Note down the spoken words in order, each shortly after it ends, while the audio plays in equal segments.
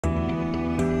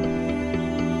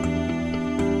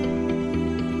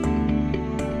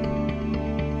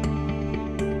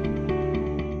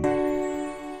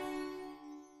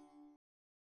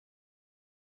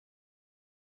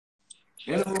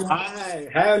Hello.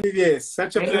 Hi, Olivier.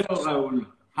 Such a Hello, pleasure. Raoul.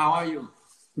 How are you?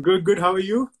 Good. How are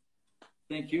you?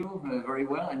 Thank you. Very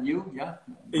well. And you? Yeah,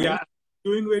 Yeah, great.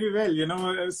 doing very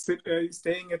well.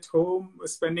 Staying at home,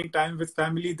 spending time with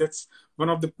family. That's one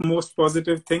of the most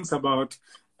positive things about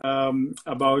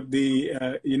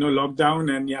the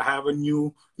lockdown. And yeah, I have a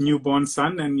newborn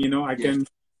son, and I Yes. can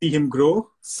see him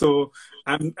grow. So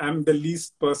I'm the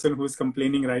least person who's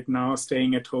complaining right now,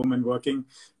 staying at home and working.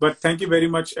 But thank you very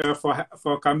much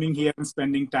for coming here and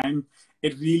spending time.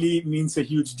 It really means a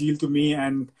huge deal to me,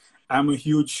 and I'm a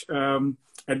huge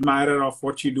admirer of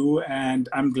what you do, and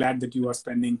I'm glad that you are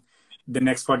spending the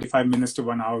next 45 minutes to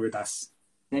 1 hour with us.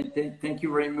 Thank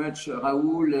you very much,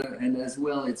 Raoul. And as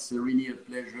well, it's really a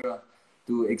pleasure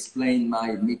to explain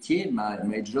my métier,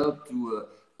 my job to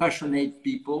passionate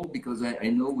people, because I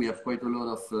know we have quite a lot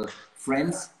of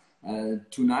friends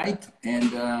tonight,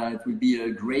 and it will be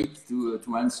great to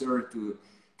answer to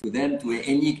them to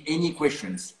any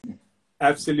questions.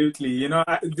 Absolutely.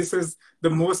 This is the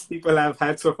most people I've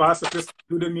had so far. So just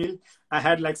do the meal. I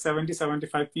had like 70,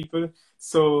 75 people.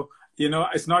 So,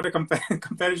 it's not a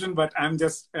comparison, but I'm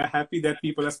just happy that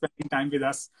people are spending time with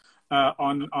us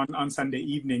on Sunday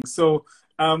evening. So,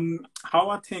 how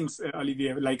are things,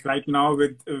 Olivier? Like right now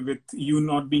with you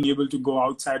not being able to go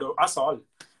outside, or us all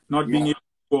not being Yeah. able to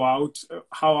go out,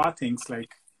 how are things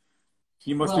like?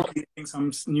 You must be Well, creating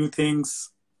some new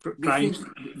things, the trying. thing,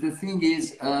 the thing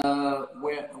is,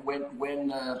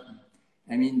 when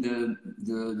I mean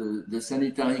the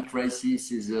sanitary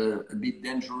crisis is a bit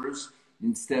dangerous.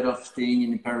 Instead of staying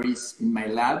in Paris in my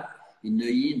lab in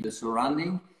Neuilly, in the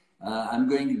surrounding, I'm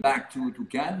going back to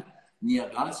Cannes, near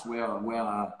Grasse, where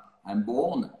I'm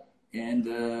born, and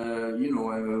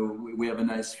we have a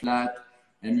nice flat.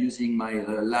 I'm using my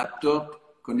laptop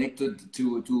connected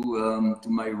to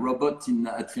my robot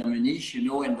at Firmenich,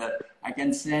 and I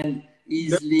can send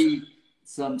easily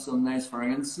some nice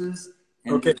fragrances,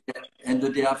 and Okay. the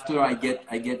day after I get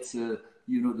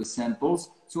the samples,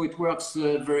 so it works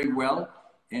very well,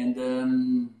 and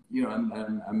I'm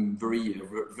very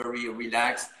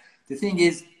relaxed. The thing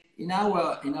is, in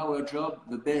our job,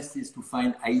 the best is to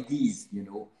find ideas,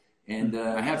 and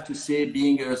I have to say,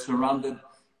 being surrounded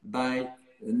by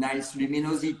nice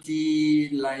luminosity,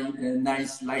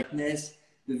 nice lightness,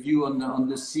 the view on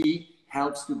the sea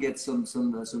helps to get some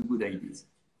good ideas.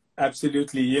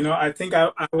 Absolutely. I think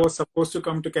I was supposed to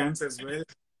come to Cannes as well,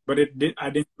 but I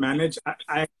didn't manage.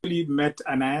 I actually met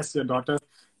Anais, your daughter,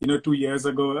 2 years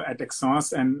ago at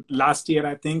Aix-en-Provence. And last year,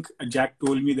 I think Jack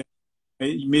told me that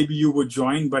maybe you would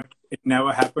join, but it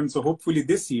never happened. So hopefully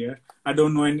this year, I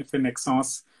don't know if in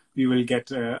Aix-en-Provence we will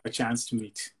get a chance to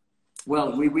meet.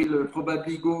 Well, we will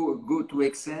probably go to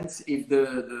Essence if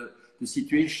the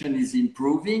situation is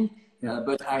improving. Yeah.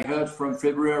 But I heard from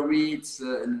February, it's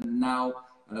now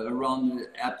around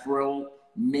April,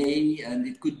 May, and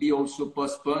it could be also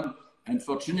postponed,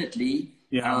 unfortunately.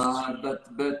 Yeah.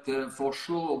 But for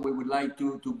sure, we would like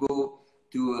to go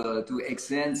to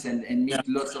Essence and Yeah. meet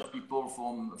lots of people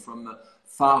from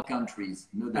far countries,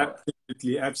 no doubt.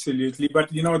 Absolutely. But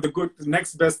the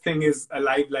next best thing is a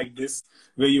live like this,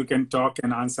 where you can talk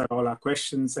and answer all our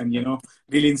questions and,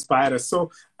 really inspire us. So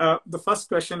the first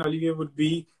question, Olivier, would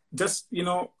be just,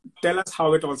 tell us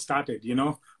how it all started,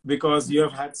 because you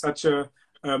have had such a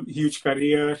huge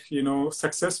career,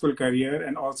 successful career,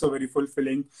 and also very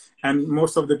fulfilling. And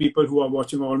most of the people who are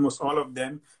watching, almost all of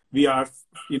them, we are,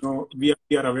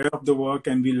 we are aware of the work,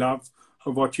 and we love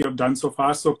what you have done so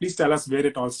far. So please tell us where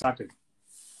it all started.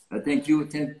 Thank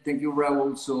you,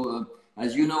 Raoul. So,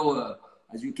 as you know,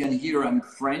 as you can hear, I'm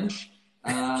French.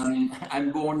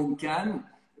 I'm born in Cannes,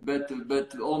 but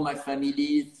all my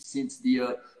family since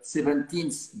the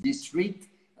 17th district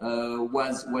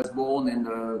was born, and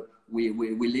we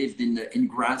lived in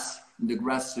Grasse, in the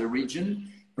Grasse region.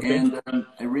 Okay. And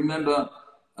I remember,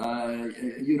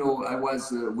 I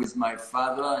was with my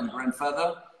father and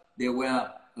grandfather. They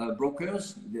were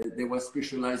brokers. They were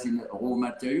specialized in raw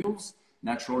materials,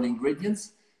 natural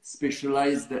ingredients,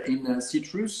 specialized in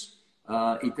citrus,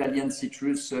 Italian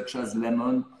citrus such as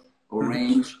lemon,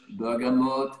 orange,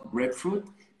 bergamot, grapefruit,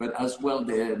 but as well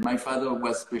my father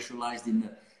was specialized in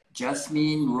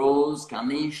jasmine, rose,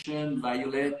 carnation,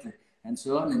 violet, and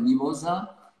so on, and mimosa.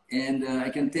 And I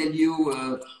can tell you,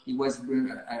 I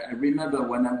remember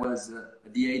when I was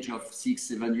at the age of 6,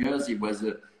 7 years, he was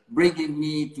bringing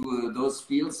me to those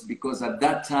fields, because at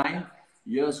that time,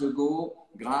 years ago,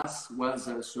 Grasse was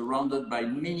surrounded by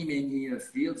many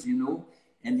fields,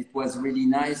 and it was really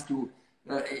nice to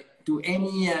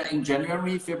in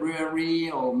January, February,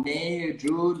 or May,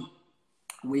 June,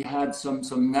 we had some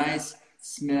nice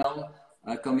smell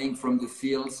coming from the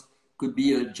fields, could be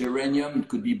a geranium, it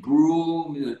could be broom,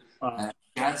 Wow.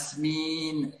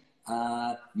 jasmine,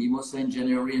 mimosa in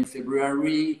January and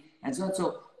February, and so on. So,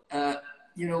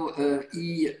 you know,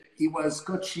 he was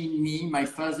coaching me, my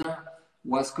father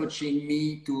was coaching me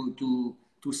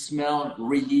to smell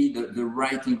really the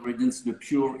right ingredients, the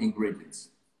pure ingredients.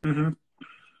 Mm-hmm.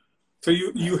 So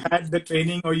you had the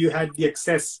training, or you had the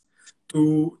access to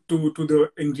the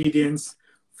ingredients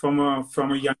from a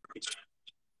young age.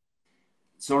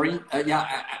 Sorry, yeah,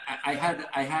 I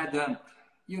had,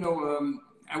 you know,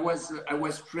 I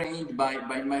was trained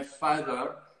by my father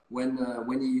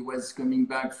when he was coming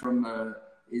back from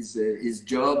his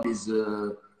job.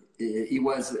 He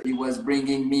was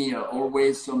bringing me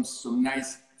always some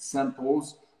nice samples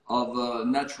of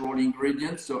natural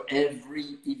ingredients. So every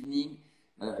evening,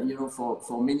 you know,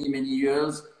 for many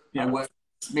years, Yeah. I was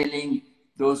smelling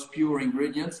those pure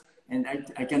ingredients, and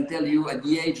I can tell you, at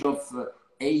the age of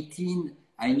 18,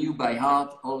 I knew by heart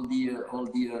all the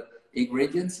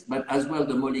ingredients, but as well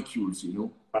the molecules, you know,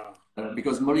 Wow.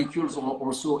 because molecules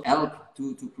also help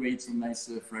to create some nice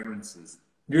fragrances.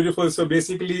 Beautiful. So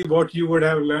basically, what you would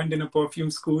have learned in a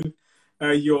perfume school,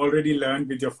 you already learned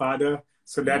with your father.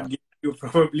 So that gave you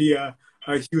probably a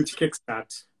huge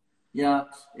kickstart. Yeah,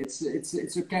 it's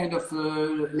a kind of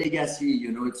legacy,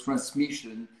 you know, it's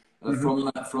transmission from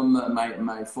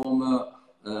my former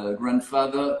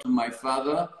grandfather to my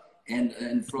father,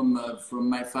 and from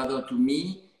my father to me,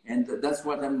 and that's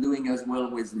what I'm doing as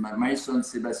well with my son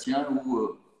Sébastien,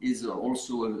 who is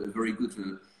also a very good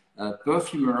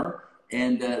perfumer,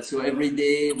 and so every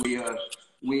day we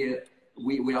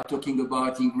are talking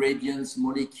about ingredients,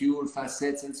 molecule,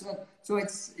 facets, and so on. So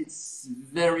it's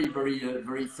very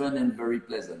fun and very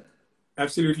pleasant.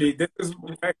 Absolutely.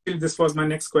 This was my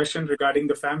next question regarding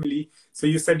the family. So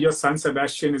you said your son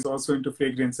Sebastian is also into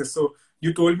fragrances. So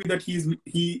you told me that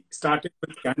he started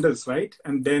with candles, right?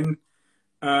 And then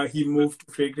he moved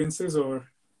to fragrances, or?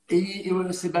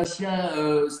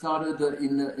 Sébastien started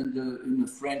in a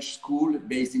French school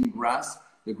based in Grasse,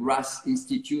 the Grasse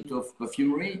Institute of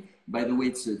Perfumery. By the way,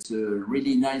 it's a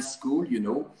really nice school, you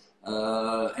know,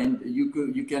 and you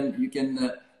can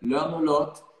learn a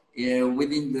lot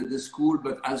within the school,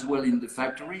 but as well in the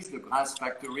factories, the Grasse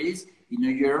factories, in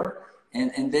a year,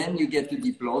 and then you get the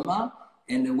diploma,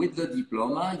 and with the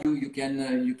diploma you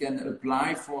can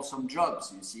apply for some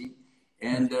jobs, you see,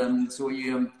 and so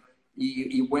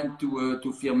he went to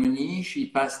Firmenich. He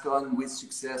passed on with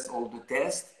success all the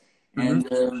tests, and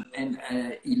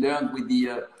he learned with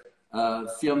the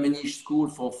Firmenich school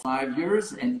for 5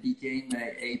 years and became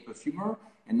a perfumer.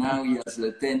 And now he has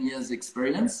 10 years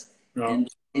experience, and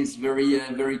he's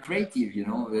very creative, you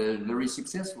know, very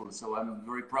successful. So I'm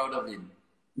very proud of him.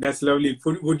 That's lovely.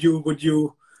 Would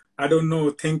you, I don't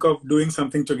know, think of doing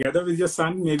something together with your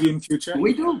son, maybe in future?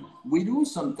 We do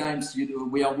sometimes. You know,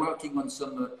 we are working on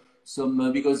some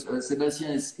because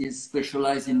Sebastian is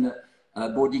specialized in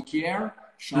body care,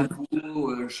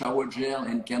 shampoo, shower gel,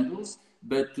 and candles.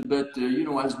 But you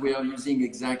know, as we are using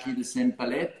exactly the same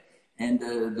palette, and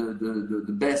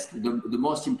the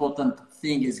most important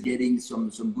thing is getting some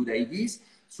good ideas.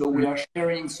 So we are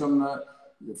sharing some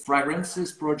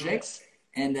fragrances projects,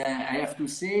 and I have to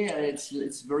say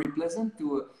it's very pleasant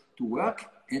to work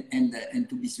and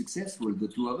to be successful, the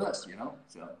two of us, you know.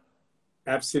 So.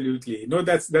 Absolutely. No,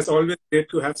 that's always great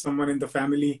to have someone in the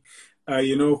family,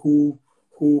 you know, who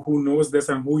knows this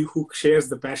and who shares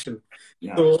the passion.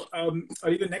 Yeah. So,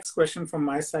 the next question from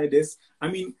my side is, I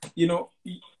mean, you know,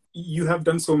 you have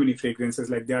done so many fragrances,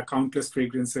 like there are countless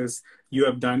fragrances you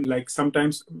have done. Like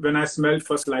sometimes when I smelled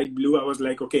first Light Blue, I was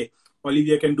like, okay,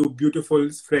 Olivier can do beautiful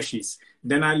freshies.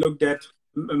 Then I looked at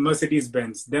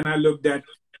Mercedes-Benz. Then I looked at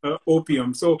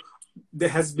Opium. So there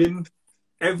has been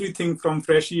everything from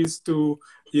freshies to,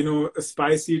 you know,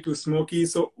 spicy to smoky.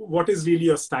 So what is really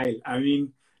your style? I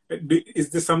mean, is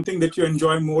this something that you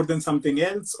enjoy more than something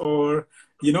else, or,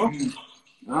 you know?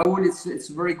 Raoul, it's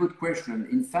a very good question.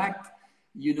 In fact,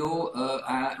 you know,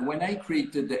 when I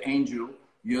created the Angel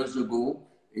years ago,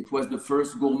 it was the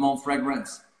first gourmand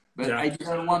fragrance. But yeah. I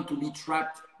didn't want to be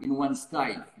trapped in one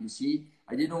style, you see.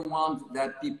 I didn't want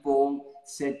that people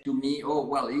said to me, oh,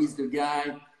 well, he's the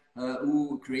guy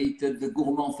who created the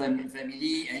gourmand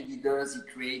family, and he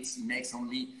makes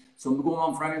only some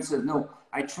gourmand fragrances. No,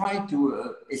 I try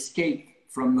to escape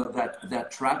from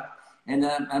that trap. And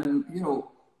I'm, you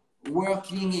know,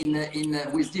 working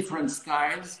with different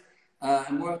styles.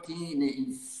 I'm working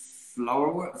in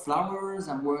flowers,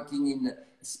 I'm working in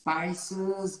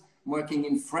spices, working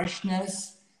in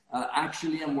freshness.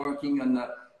 Actually, I'm working on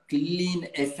a clean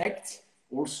effect.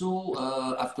 Also,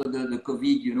 after the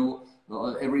COVID, you know,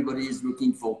 everybody is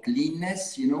looking for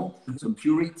cleanness, you know, some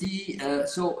purity.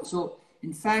 So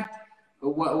in fact,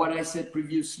 what I said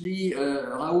previously,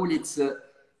 Raoul, it's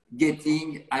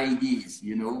getting ideas,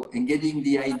 you know, and getting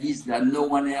the ideas that no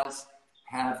one else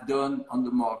have done on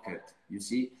the market, you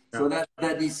see. Yeah. So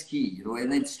that is key, you know,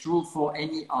 and it's true for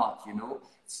any art, you know.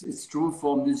 It's true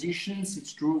for musicians,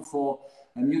 it's true for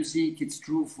music, it's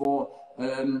true for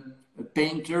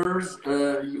painters.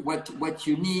 What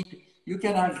you need, you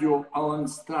can have your own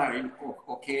style,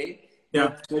 okay?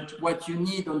 Yeah. But what you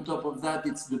need on top of that,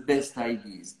 it's the best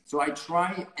ideas. So I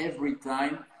try every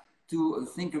time to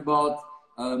think about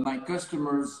my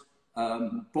customers'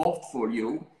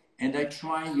 portfolio, and I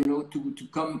try, you know, to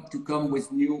come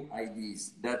with new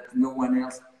ideas that no one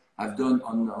else have done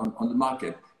on the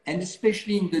market, and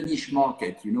especially in the niche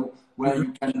market, you know, where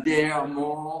you can dare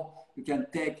more, you can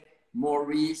take more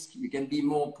risk, you can be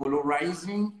more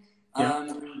polarizing,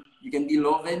 you can be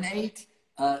love and hate.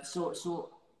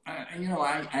 You know,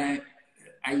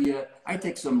 I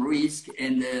take some risk,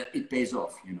 and it pays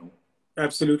off, you know.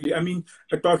 Absolutely. I mean,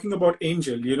 talking about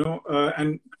Angel, you know,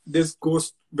 and this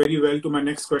goes very well to my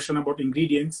next question about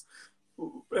ingredients.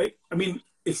 I mean,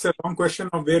 it's a long question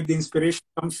of where the inspiration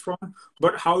comes from,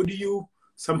 but how do you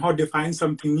somehow define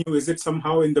something new? Is it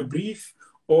somehow in the brief,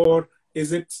 or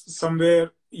is it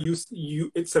somewhere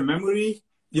it's a memory?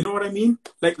 You know what I mean?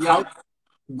 Like, yeah.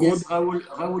 Yes,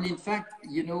 Raoul, in fact,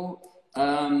 you know,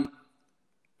 I'm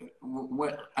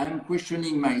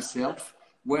questioning myself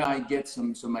where I get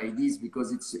some ideas,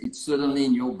 because it's certainly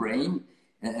in your brain,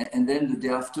 and then the day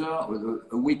after, or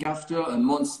a week after, a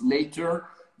month later,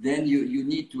 then you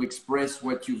need to express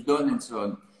what you've done and so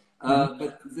on.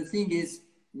 But the thing is,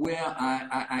 where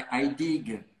I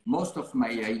dig most of my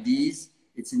ideas,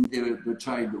 it's in the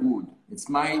childhood. It's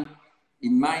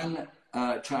in my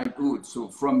childhood. So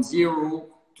from 0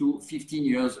 to 15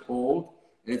 years old,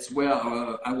 it's where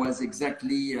I was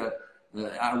exactly.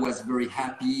 I was very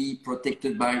happy,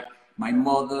 protected by my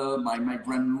mother, my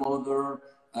grandmother.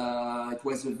 It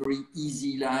was a very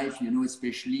easy life, you know,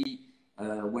 especially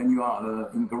when you are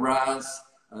in grass,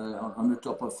 on the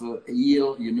top of a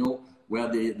hill, you know, where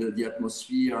the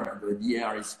atmosphere, the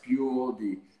air is pure.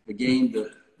 The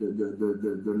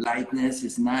lightness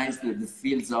is nice. The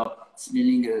fields are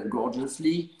smelling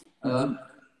gorgeously.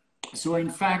 So in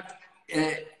fact,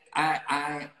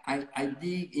 I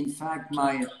dig, in fact,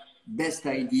 my best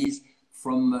ideas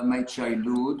from my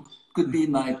childhood. Could be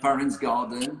my parents'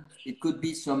 garden. It could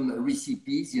be some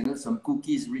recipes, you know, some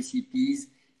cookies recipes.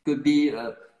 It could be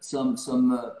some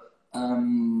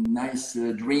nice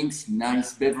drinks,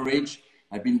 nice beverage.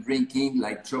 I've been drinking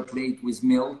like chocolate with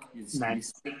milk.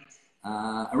 Nice.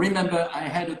 I remember I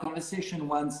had a conversation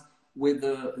once with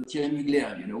Thierry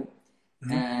Mugler, you know,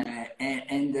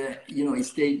 and you know, he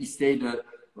stayed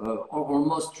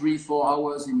almost 3-4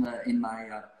 hours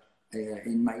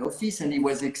in my office, and he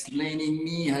was explaining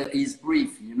me his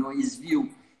brief, you know, his view.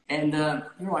 And,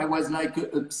 you know, I was like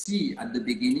a psy at the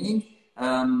beginning,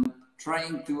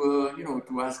 trying to, you know,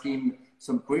 to ask him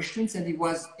some questions. And he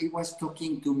was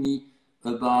talking to me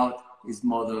about his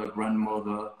mother,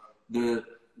 grandmother,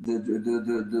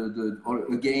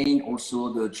 again,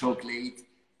 also the chocolate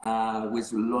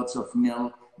with lots of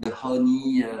milk, the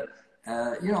honey,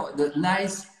 you know, the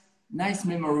nice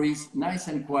memories, nice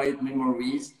and quiet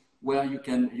memories, where you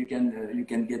can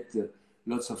get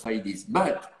lots of ideas.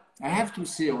 But I have to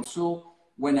say also,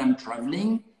 when I'm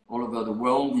traveling all over the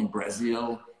world, in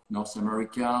Brazil, North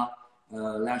America,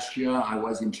 last year I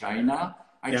was in China,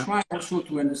 I try also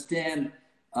to understand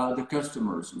the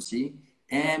customers, you see,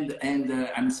 and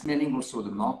I'm smelling also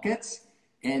the markets,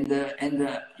 and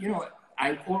you know,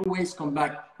 I always come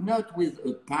back not with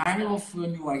a pile of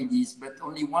new ideas, but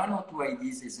only 1 or 2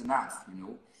 ideas is enough, you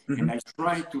know. And I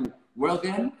try to work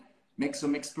them, make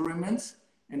some experiments,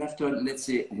 and after, let's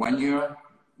say, 1 year,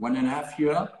 1.5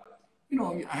 years, you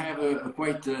know, I have a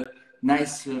quite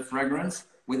nice fragrance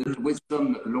with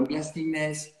some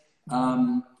long-lastingness,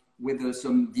 with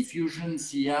some diffusion,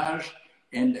 sillage,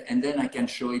 and then I can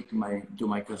show it to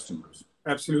my customers.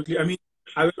 Absolutely. I mean,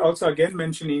 I will also again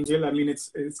mention Angel. I mean,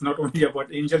 it's not only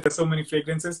about Angel. There's so many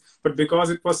fragrances, but because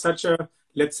it was such a,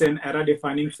 let's say, an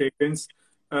era-defining fragrance,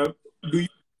 do you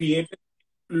create it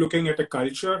looking at a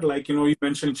culture? Like, you know, you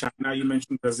mentioned China, you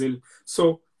mentioned Brazil.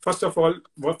 So first of all,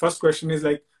 first question is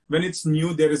like, when it's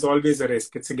new, there is always a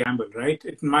risk. It's a gamble, right?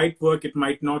 It might work, it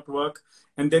might not work.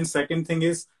 And then second thing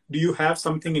is, do you have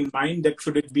something in mind that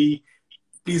should it be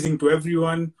pleasing to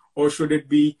everyone, or should it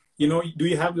be, you know, do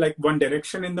you have like one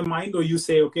direction in the mind, or you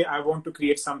say, okay, I want to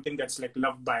create something that's like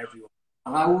loved by everyone?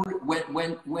 Raoul,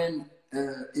 when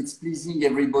it's pleasing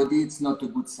everybody, it's not a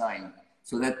good sign.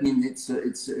 So that means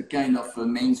it's a kind of a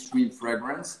mainstream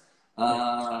fragrance,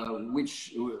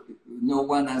 which no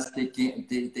one has taken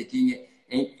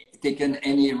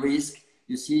any risk.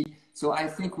 You see, so I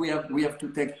think we have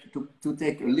to take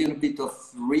a little bit of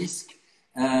risk.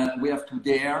 We have to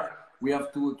dare. We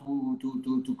have to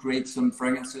create some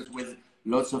fragrances with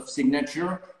lots of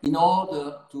signature in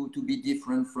order to be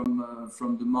different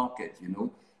from the market. You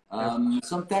know.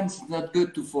 Sometimes it's not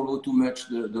good to follow too much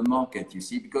the market, you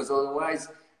see, because otherwise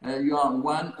you are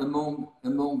one among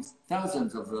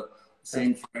thousands of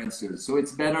same fragrances. So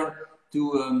it's better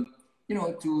to you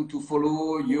know, to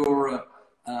follow your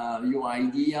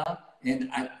idea,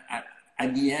 and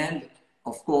at the end,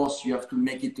 of course, you have to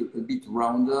make it a bit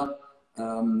rounder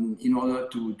in order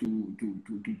to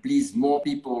please more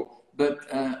people. But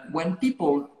when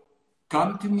people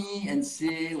come to me and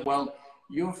say, well,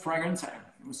 your fragrance,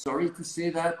 I'm sorry to say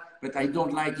that, but I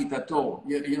don't like it at all.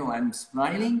 You know, I'm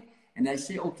smiling and I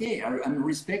say, okay, I'm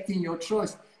respecting your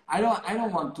choice. I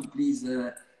don't want to please,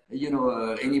 you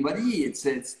know, anybody. It's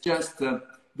just the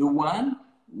one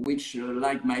which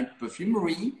like my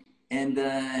perfumery, and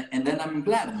then I'm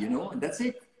glad, you know. That's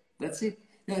it. That's it.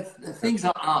 Things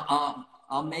are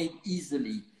made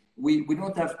easily. We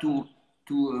don't have to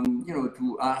you know,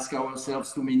 to ask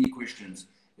ourselves too many questions.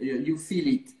 You feel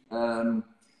it.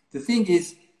 The thing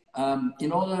is,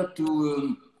 in order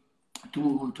to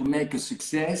make a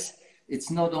success, it's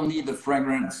not only the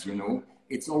fragrance, you know,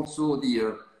 it's also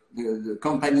the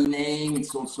company name,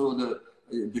 it's also the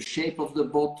shape of the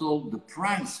bottle, the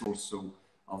price also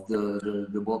of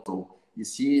the bottle. You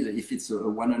see, if it's a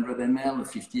 100 ml, a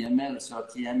 50 ml, a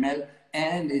 30 ml,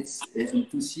 and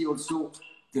to see also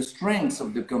the strength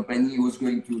of the company who's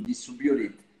going to distribute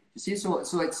it. You see, so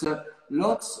it's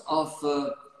lots of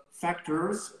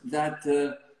factors that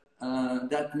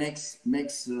that makes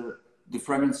the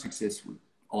fragrance successful.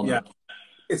 Yeah,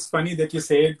 it's funny that you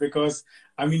say it, because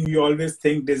I mean, you always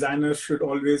think designers should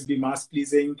always be mass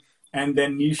pleasing, and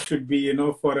then niche should be, you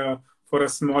know, for a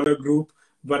smaller group.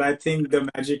 But I think the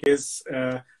magic is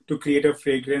to create a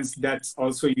fragrance that's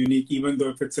also unique, even though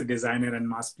if it's a designer and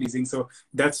mass pleasing. So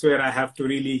that's where I have to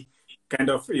really kind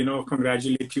of, you know,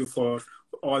 congratulate you for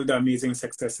all the amazing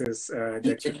successes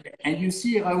that you. And you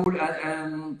see, Raoul,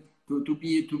 to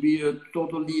be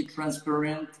totally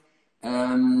transparent,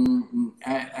 I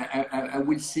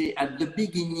will say at the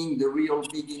beginning, the real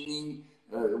beginning,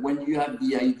 when you have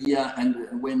the idea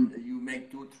and when you make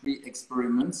 2-3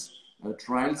 experiments,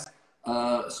 trials,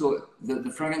 so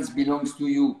the fragrance belongs to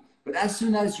you. But as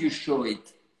soon as you show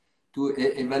it to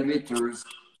evaluators,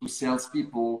 to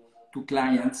salespeople, to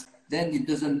clients, then it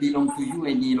doesn't belong to you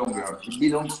any longer. It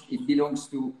belongs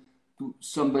to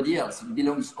somebody else. It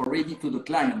belongs already to the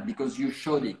client because you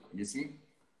showed it, you see?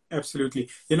 Absolutely.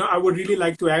 You know, I would really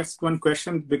like to ask one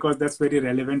question, because that's very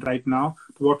relevant right now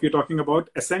to what we're talking about.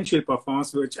 Essential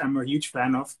Parfums, which I'm a huge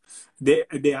fan of. They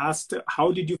asked,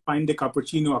 how did you find the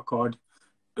cappuccino accord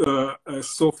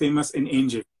so famous in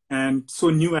Angel and so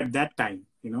new at that time,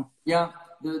 you know? Yeah,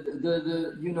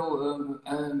 you know,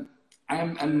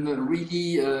 I'm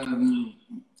really,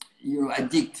 you know,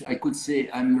 addict. I could say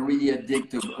I'm really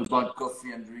addicted about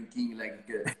coffee. I'm drinking like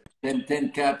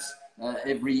 10 cups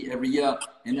every year.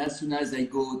 And as soon as I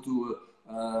go to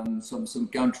some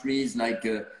countries, like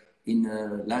in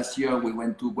last year we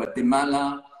went to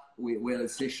Guatemala. We had a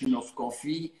session of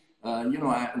coffee. You know,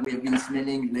 we have been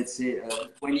smelling, let's say,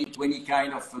 20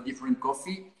 kind of different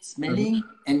coffee, smelling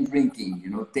and drinking, you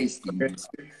know, tasting. Okay.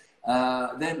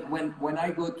 Then when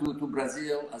I go to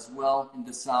Brazil as well, in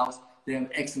the south, they have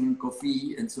excellent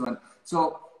coffee and so on.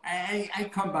 So I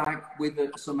come back with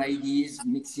some ideas,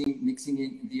 mixing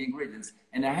in the ingredients.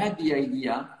 And I had the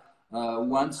idea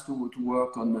once to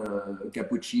work on a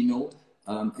cappuccino,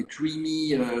 a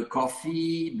creamy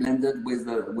coffee blended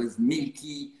with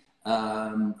milky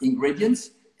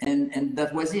ingredients, and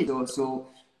that was it. Also,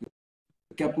 the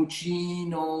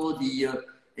cappuccino, the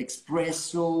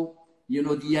espresso, you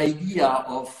know, the idea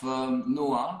of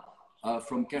Noah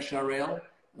from Cacharel.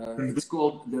 It's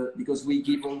called because we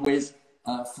give always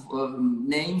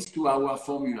names to our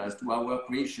formulas, to our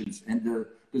creations, and the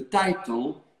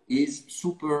title is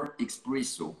Super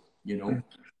Espresso. You know,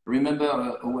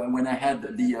 remember when I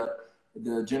had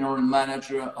the general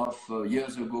manager of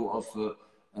years ago of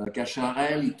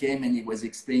Cacharel, he came and he was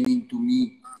explaining to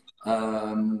me,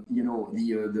 you know,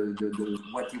 the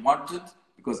what he wanted,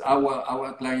 because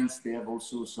our clients, they have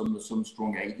also some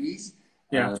strong ideas.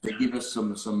 Yeah. They give us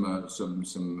some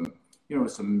you know,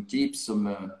 some tips,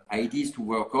 some ideas to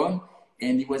work on,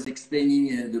 and he was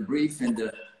explaining the brief.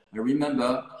 And I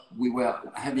remember we were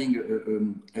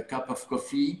having a cup of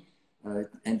coffee,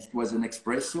 and it was an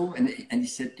espresso. And he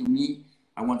said to me,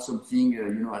 I want something,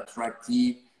 you know,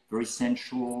 attractive, very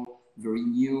sensual, very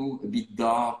new, a bit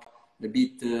dark, a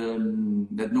bit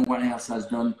that no one else has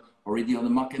done already on the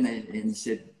market. And he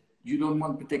said, you don't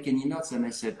want to take any notes? And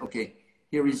I said, okay,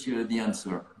 here is the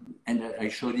answer. And I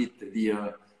showed it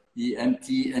the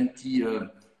empty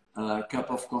cup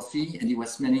of coffee, and he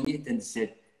was smelling it, and he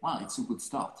said, wow, it's a good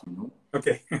start, you know.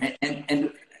 Okay.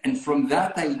 and from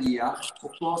that idea,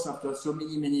 of course, after so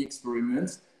many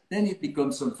experiments, then it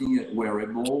becomes something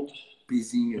wearable,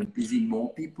 pleasing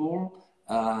more people,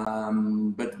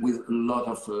 but with a lot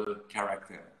of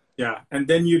character. Yeah, and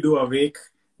then you do Awake.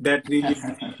 That really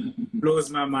blows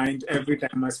my mind every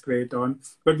time I spray it on.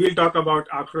 But we'll talk about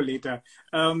AKRO later.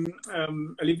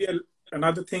 Olivier,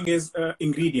 another thing is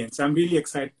ingredients. I'm really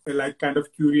excited, like kind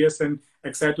of curious and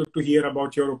excited to hear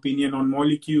about your opinion on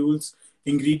molecules,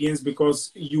 ingredients,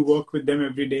 because you work with them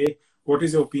every day. What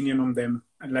is your opinion on them?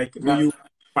 And like, do you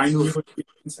find new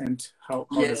ingredients, and how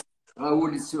yes,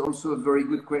 well, it's also a very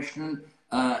good question.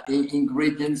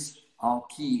 Ingredients are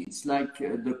key. It's like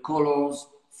the colors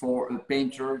for a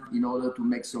painter in order to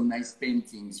make some nice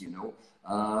paintings, you know.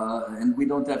 And we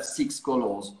don't have 6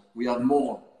 colors. We have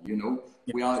more, you know.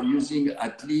 We are using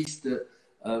at least,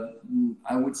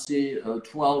 I would say,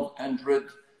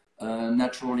 1,200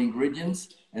 natural ingredients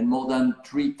and more than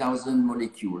 3,000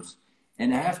 molecules.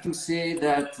 And I have to say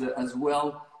that as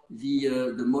well,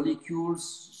 the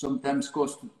molecules sometimes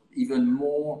cost even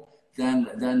more than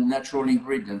natural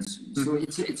ingredients. So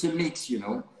it's a mix, you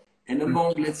know. And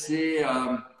among, let's say,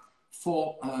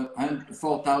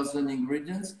 4,000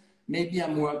 ingredients, maybe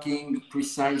I'm working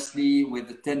precisely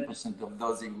with 10% of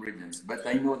those ingredients, but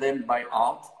I know them by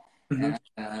heart, and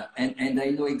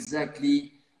I know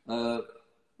exactly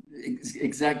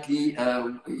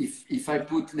if I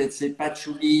put, let's say,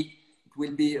 patchouli, it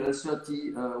will be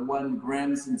 31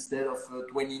 grams instead of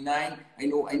 29. I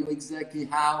know exactly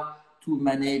how to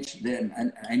manage them,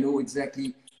 and I know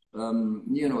exactly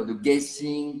you know, the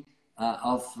guessing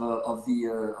of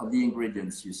the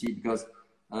ingredients, you see, because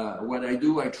what I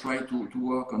do, I try to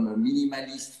work on a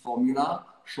minimalist formula,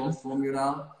 short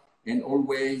formula, and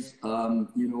always,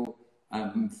 you know,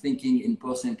 I'm thinking in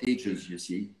percentages, you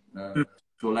see.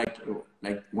 So like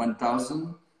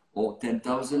 1,000 or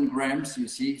 10,000 grams, you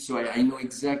see. So I know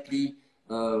exactly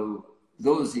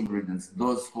those ingredients,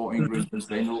 those 4 ingredients.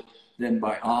 I know them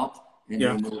by heart, and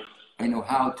I know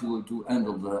how to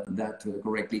handle that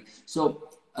correctly. So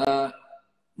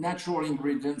natural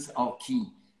ingredients are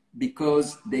key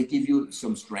because they give you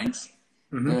some strength.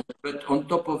 But on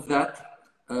top of that,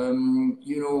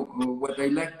 you know, what I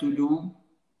like to do,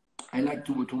 I like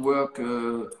to work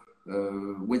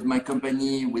with my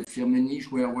company, with Firmenich.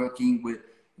 We are working with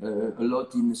a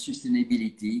lot in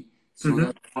sustainability. So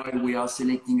that's why we are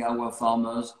selecting our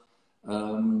farmers,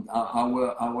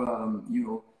 our you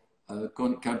know,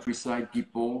 countryside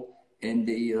people, and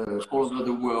they all over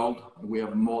the world. We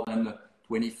have more than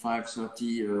 25,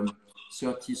 30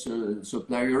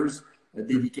 suppliers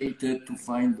dedicated to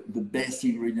find the best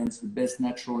ingredients, the best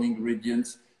natural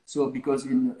ingredients. So because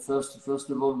first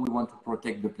of all, we want to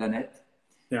protect the planet.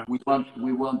 Yeah. We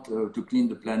want to clean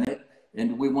the planet,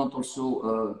 and we want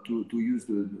also to use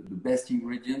the best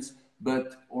ingredients,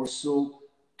 but also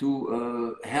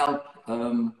to help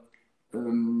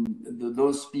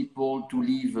those people to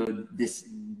live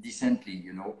decently,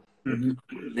 you know.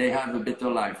 They have a better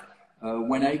life.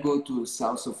 When I go to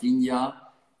south of India,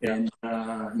 and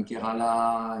in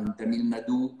Kerala, in Tamil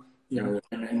Nadu,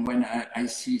 and when I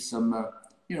see some,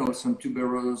 you know, some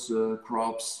tuberose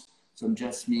crops, some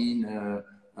jasmine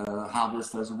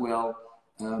harvest as well,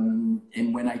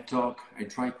 and when I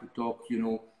try to talk, you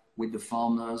know, with the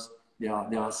farmers, they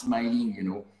are smiling, you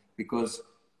know, because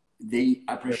they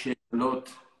appreciate a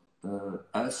lot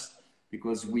us,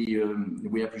 because we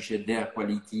appreciate their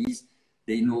qualities.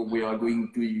 They know we are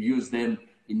going to use them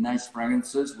in nice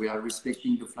fragrances. We are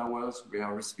respecting the flowers. We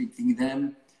are respecting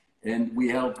them, and we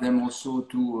help them also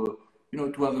to, you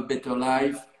know, to have a better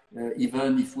life.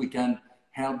 Even if we can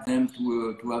help them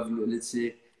to have, let's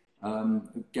say,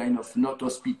 kind of not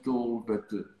hospital, but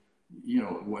you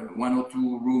know, 1 or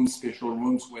 2 rooms, special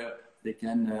rooms where they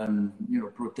can, you know,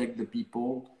 protect the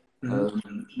people.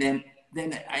 Then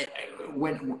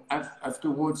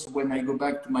afterwards, when I go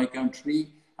back to my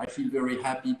country, I feel very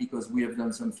happy because we have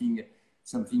done something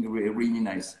really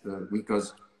nice,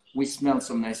 because we smell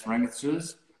some nice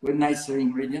fragrances with nice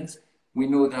ingredients. We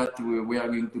know that we are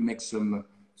going to make some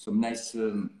nice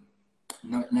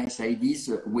nice ideas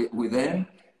with them,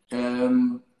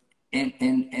 and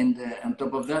on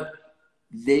top of that,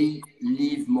 they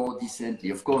live more decently.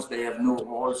 Of course, they have no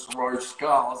Rolls-Royce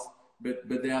cars, but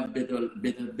they have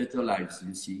better lives,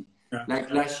 you see. Yeah. Like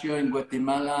last year in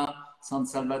Guatemala, San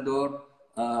Salvador,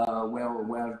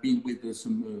 where I've been with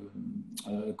some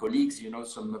colleagues, you know,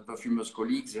 some perfumers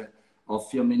colleagues of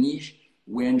Firmenich.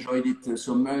 We enjoyed it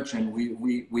so much, and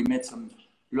we met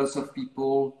lots of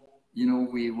people. You know,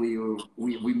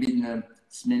 we've been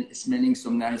smelling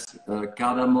some nice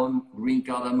cardamom, green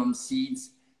cardamom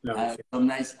seeds, some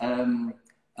nice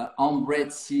ombre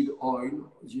seed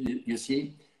oil. You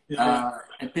see,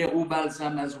 and Peru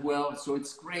balsam as well. So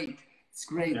it's great. It's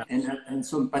great, and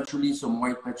some patchouli, some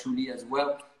white patchouli as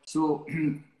well. So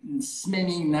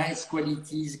smelling nice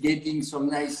qualities, getting some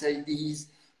nice ideas,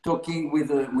 talking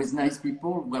with nice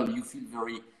people. Well, you feel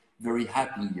very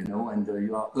happy, you know, and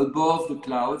you are above the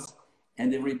clouds,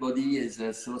 and everybody is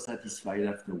so satisfied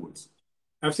afterwards.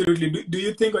 Absolutely. Do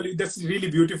you think, that's really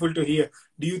beautiful to hear.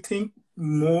 Do you think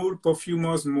more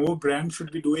perfumers, more brands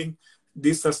should be doing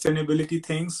these sustainability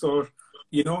things, or,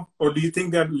 you know, or do you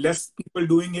think there are less people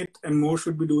doing it and more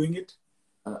should be doing it?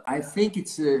 I think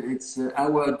it's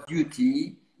our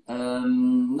duty,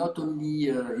 not only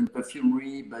in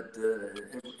perfumery, but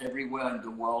everywhere in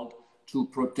the world, to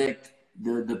protect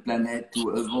the planet, to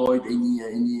avoid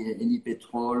any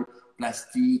petrol,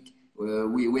 plastic.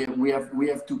 We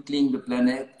have to clean the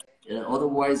planet.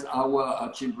 Otherwise,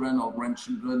 our children or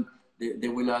grandchildren, they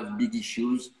will have big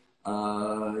issues.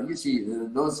 You see,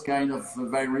 those kind of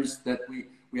viruses that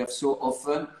we have so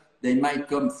often, they might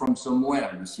come from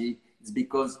somewhere, you see. It's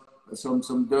because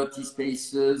some dirty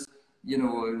spaces, you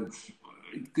know,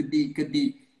 it could be,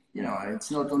 you know,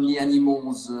 it's not only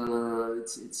animals,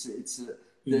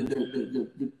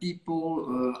 the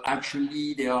people,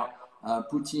 actually, they are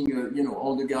putting, you know,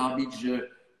 all the garbage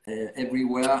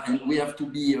everywhere, and we have to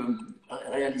be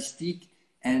realistic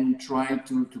and try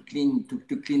to clean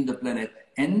the planet.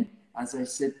 And as I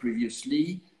said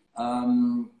previously,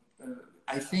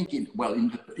 I think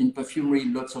in perfumery,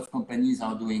 lots of companies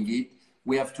are doing it.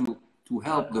 We have to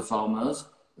help the farmers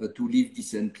to live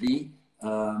decently.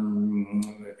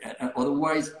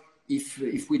 Otherwise,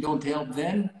 if we don't help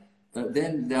them,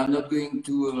 then they are not going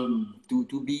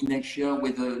to be next year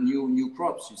with new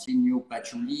crops. You see, new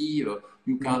patchouli,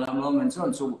 new cardamom, and so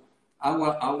on. So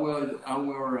our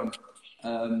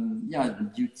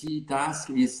duty task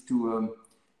is to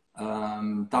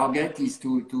target is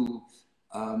to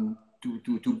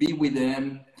be with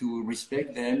them, to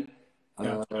respect them,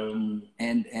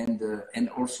 and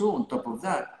also on top of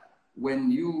that,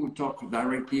 when you talk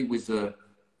directly with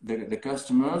the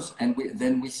customers, and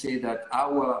then we say that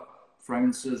our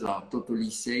fragrances are totally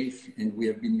safe, and we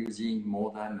have been using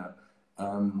more than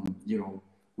you know,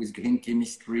 with green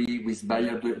chemistry, with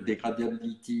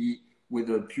biodegradability, with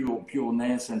a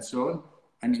pureness, and so on.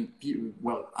 I mean,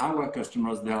 well, our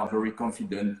customers, they are very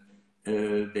confident.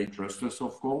 They trust us,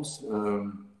 of course,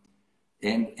 and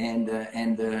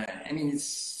I mean,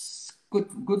 it's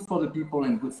good for the people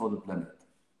and good for the planet.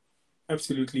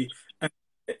 Absolutely. And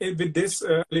with this,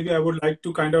 Olivier, I would like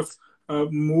to kind of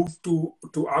move to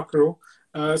AKRO.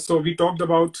 So we talked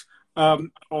about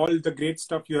all the great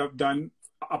stuff you have done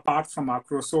apart from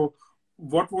AKRO. So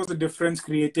what was the difference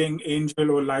creating Angel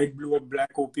or Light Blue or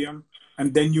Black Opium,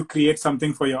 and then you create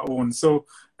something for your own? So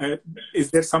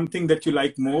is there something that you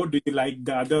like more? Do you like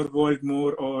the other world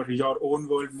more, or your own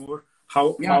world more?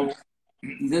 How?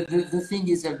 The thing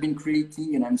is, I've been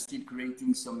creating, and I'm still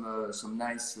creating some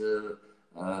nice,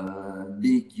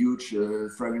 big, huge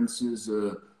fragrances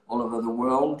all over the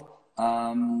world.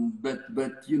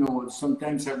 But you know,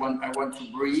 sometimes I want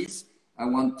to breathe. I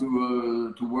want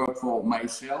to work for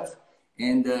myself,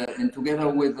 and together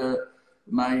with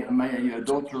my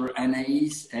daughter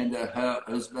Anaïs and her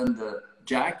husband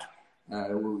Jack.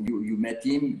 You met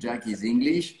him. Jack is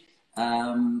English.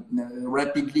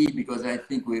 Rapidly, because I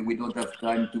think we don't have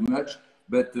time too much.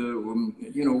 But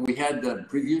you know, we had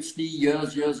previously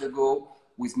years ago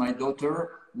with my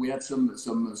daughter, we had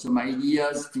some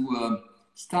ideas to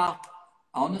start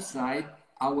on the side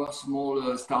our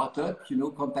small startup, you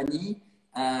know, company.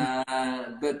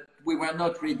 But we were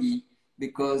not ready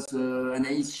because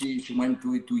Anaïs, she went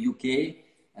to UK,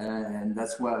 and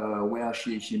that's where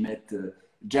she met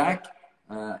Jack.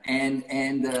 And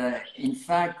in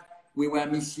fact, we were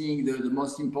missing the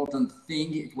most important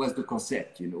thing. It was the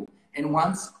concept, you know. And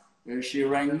once she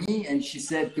rang me and she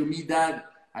said to me, "Dad,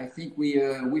 I think we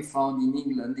found in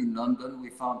England, in London, we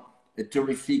found a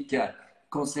terrific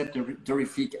concept, a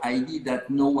terrific idea that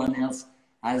no one else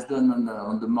has done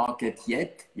on the market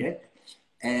yet.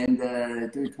 And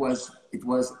it was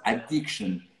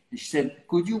addiction." She said,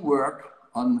 "Could you work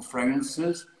on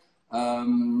fragrances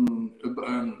among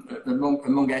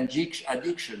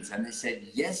addictions?" And I said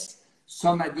yes.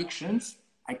 some addictions,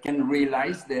 I can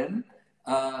realize them,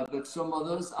 but some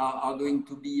others are going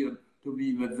to be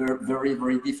very, very,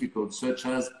 very difficult, such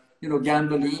as, you know,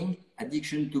 gambling.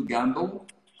 Addiction to gamble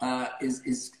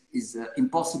is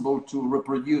impossible to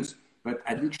reproduce, but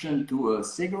addiction to a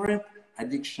cigarette,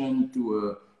 addiction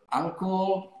to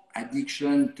alcohol,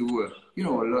 addiction to you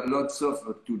know, lots of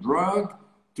to drug,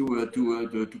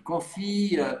 to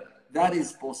coffee, that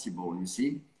is possible, you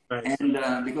see. Right. And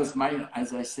because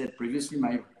as I said previously,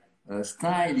 my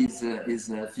style is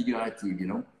figurative, you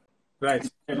know. Right.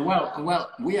 And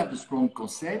well, we have a strong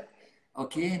concept.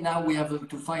 Okay, now we have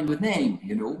to find a name,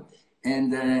 you know,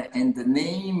 and the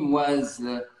name was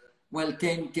well,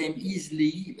 came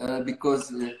easily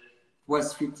because it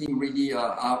was fitting really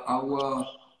our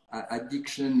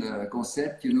addiction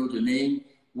concept. You know, the name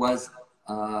was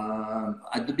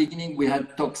at the beginning we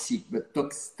had toxic, but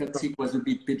toxic was a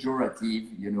bit pejorative,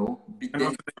 you know.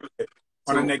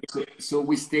 So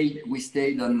we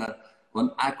stayed on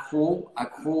AKRO.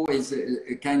 AKRO is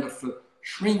a kind of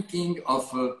shrinking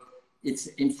of. It's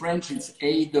in French. It's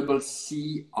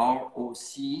ACCROC,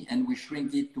 and we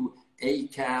shrink it to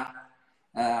AKRO.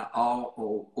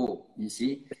 You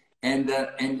see, and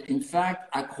in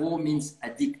fact, AKRO means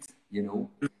addict. You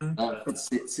know,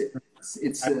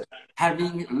 it's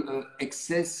having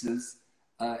excesses,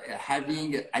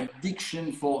 having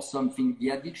addiction for something. The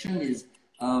addiction is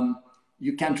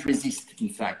you can't resist. In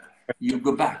fact, you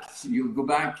go back,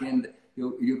 and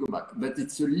you go back. But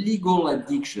it's a legal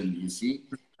addiction. You see.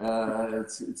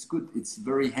 It's good. It's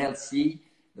very healthy.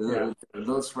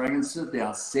 Those fragrances, they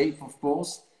are safe, of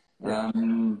course.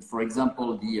 For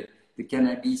example, the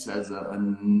cannabis has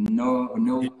no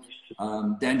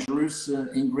dangerous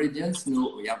ingredients.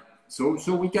 No, yeah. So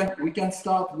we can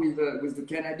start with the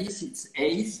cannabis. It's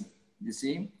haze. You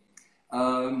see,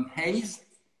 haze.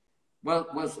 Well,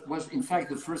 was in fact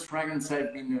the first fragrance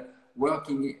I've been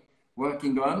working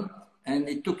on, and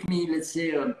it took me, let's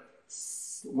say,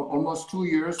 almost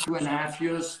 2.5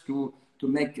 years to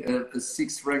make a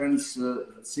six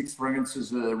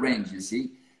fragrances range. You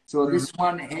see, so this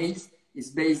one haze is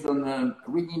based on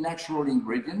really natural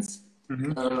ingredients.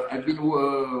 I've been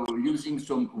using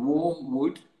some warm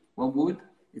wood.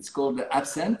 It's called the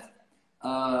absinthe.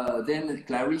 Then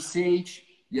clary sage.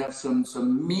 You have some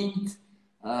mint,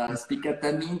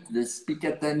 spicata mint. The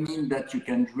spicata mint that you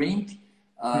can drink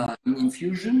in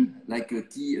infusion, like a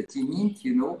tea mint.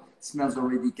 You know, smells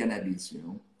already cannabis. You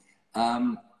know,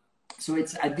 so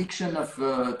it's addiction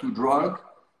to drug.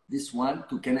 This one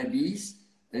to cannabis.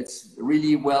 It's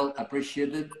really well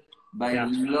appreciated by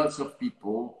lots of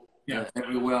people.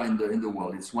 Everywhere in the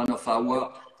world. It's one of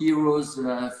our heroes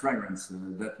fragrance,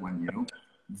 that one, you know.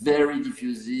 Very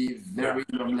diffusive, very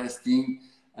long-lasting,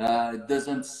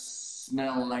 doesn't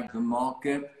smell like the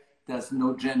market, there's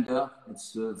no gender.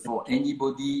 It's for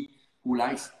anybody who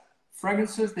likes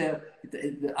fragrances.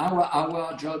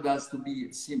 Our job has to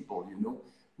be simple, you know.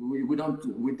 We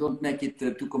don't make it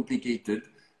too complicated.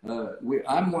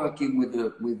 I'm working with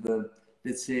the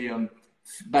let's say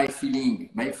by feeling.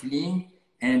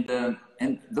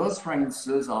 And those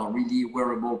fragrances are really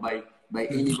wearable by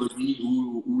anybody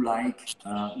who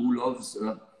loves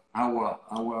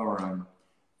our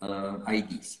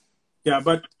ideas. Yeah,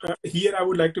 but here I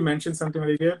would like to mention something,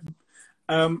 Olivier.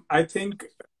 I think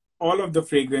all of the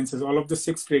fragrances, all of the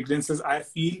 6 fragrances, I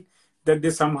feel that they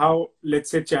somehow,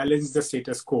 let's say, challenge the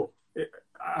status quo.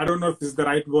 I don't know if this is the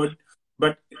right word,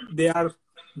 but they are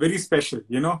very special,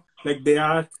 you know, like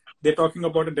they're talking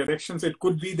about a direction. So it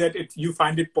could be that you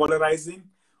find it polarizing,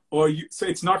 so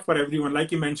it's not for everyone,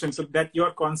 like you mentioned. So that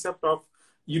your concept of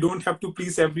you don't have to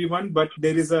please everyone, but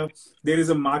there is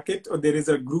a market, or there is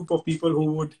a group of people who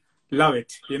would love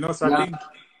it, you know. So I think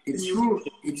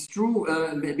it's true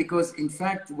because in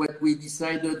fact what we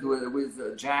decided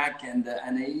with Jack and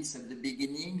Anaïs at the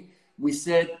beginning, we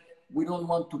said we don't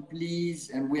want to please,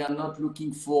 and we are not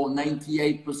looking for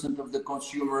 98% of the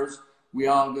consumers. We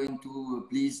are going to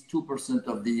please 2%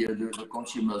 of the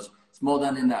consumers. It's more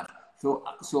than enough. So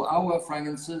our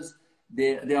fragrances,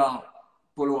 they are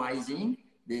polarizing.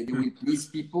 They will please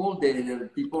people. The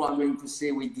people are going to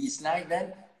say we dislike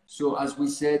them. So as we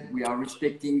said, we are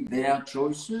respecting their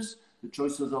choices, the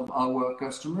choices of our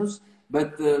customers.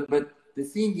 But the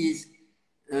thing is,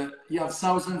 you have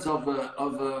thousands of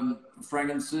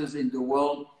fragrances in the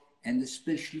world, and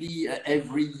especially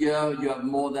every year you have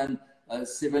more than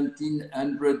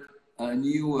 1,700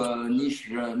 new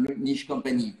niche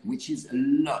company, which is a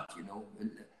lot, you know.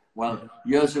 Well,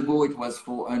 years ago it was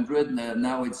 400.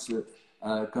 Now it's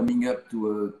coming up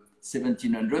to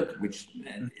 1,700, which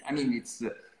I mean it's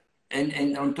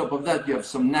and on top of that you have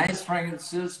some nice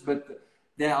fragrances, but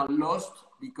they are lost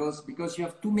because you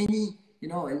have too many. You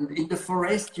know, in the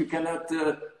forest you cannot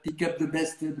pick up the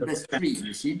best tree.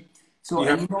 You see. So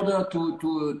and in order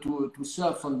to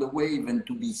surf on the wave and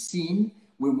to be seen,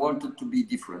 we wanted to be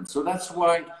different. So that's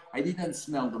why I didn't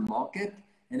smell the market,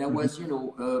 and I was, you know,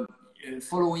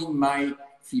 following my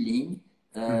feeling.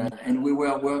 And we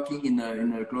were working in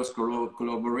a close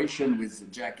collaboration with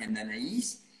Jack and Anaïs.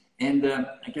 And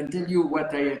I can tell you what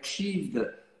I achieved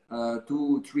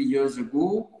 2-3 years ago.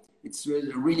 It's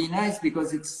really nice because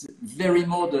it's very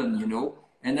modern, you know.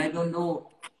 And I don't know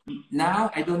now.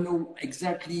 I don't know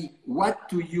exactly what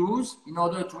to use in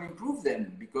order to improve them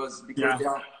because they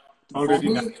are. For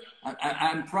me,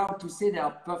 I'm proud to say they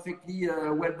are perfectly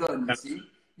well done. You see,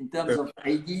 in terms of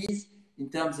ideas, in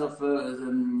terms of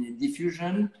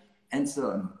diffusion, and so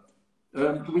on.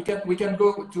 We can go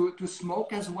to smoke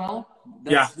as well.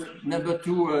 That's the number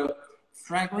 2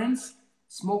 fragrance.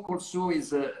 Smoke also is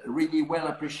really well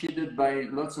appreciated by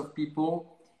lots of people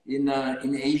in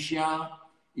Asia,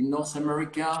 in North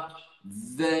America.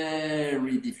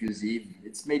 Very diffusive.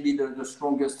 It's maybe the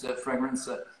strongest fragrance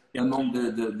among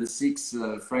the 6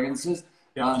 fragrances.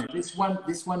 This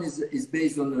one is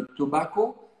based on the tobacco.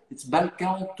 It's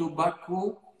Balkan tobacco.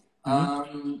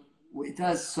 It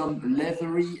has some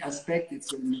leathery aspect.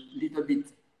 It's a little bit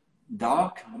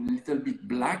dark, a little bit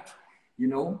black, you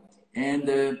know. And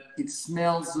it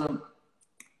smells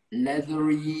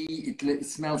leathery. It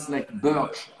smells like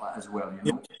birch as well, you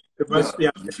know.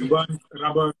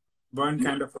 Burn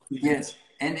kind of a feeling. Yes,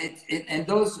 and and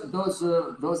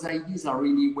those ideas are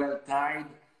really well tied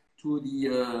to the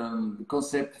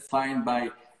concept defined by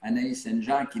Anaïs and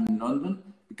Jacques in London.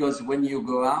 Because when you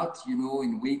go out, you know,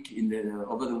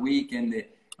 over the week and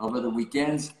over the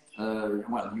weekends,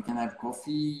 well, you can have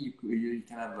coffee, you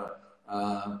can have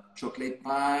a chocolate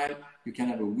pie, you can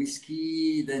have a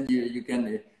whiskey, then you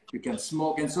can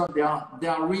smoke and so on. They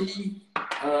are really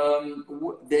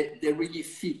they really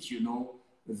fit, you know,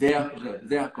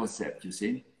 their concept. You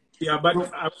see. Yeah, but I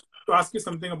want to ask you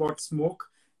something about smoke.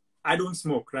 I don't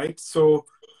smoke, right? So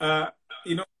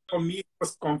you know, for me, it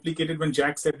was complicated when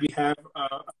Jack said we have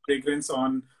a fragrance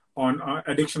on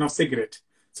addiction of cigarette.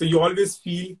 So you always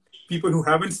feel people who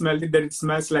haven't smelled it that it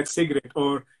smells like cigarette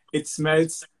or it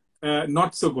smells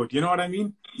not so good. You know what I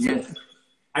mean? Yes. So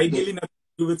ideally nothing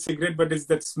to do with cigarette, but it's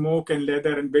that smoke and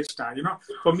leather and bitch tar. You know,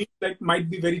 for me, that might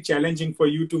be very challenging for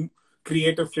you to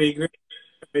create a fragrance,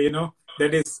 you know,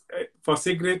 that is for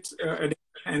cigarette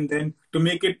and then to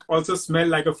make it also smell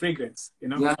like a fragrance, you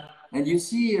know? Yeah, and you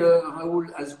see, Raoul,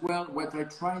 as well, what I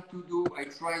try to do, I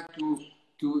try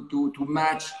to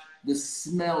match the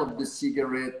smell of the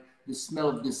cigarette, the smell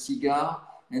of the cigar,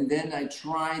 and then I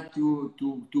try to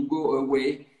go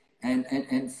away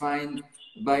and find,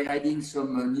 by adding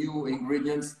some new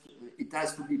ingredients, it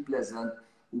has to be pleasant,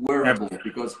 wearable,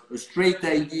 because a straight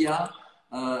idea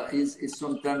is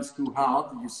sometimes too hard,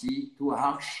 you see, too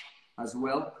harsh as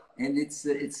well, and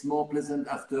it's more pleasant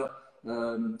after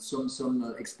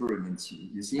some experiments,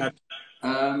 you see.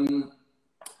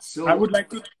 So I would like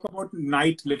to talk about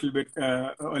night a little bit,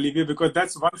 Olivier, because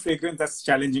that's one fragrance that's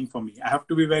challenging for me. I have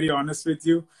to be very honest with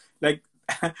you. Like,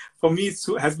 for me, it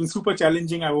has been super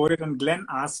challenging. I wore it and Glenn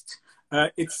asked,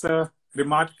 it's a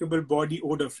remarkable body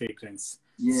odor fragrance.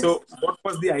 Yes. So what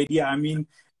was the idea? I mean,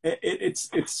 it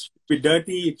should be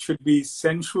dirty, it should be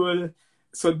sensual.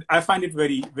 So I find it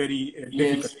very, very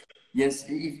difficult. Yes,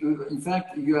 in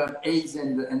fact, you have haze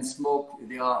and smoke.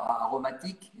 They are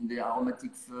aromatic, in the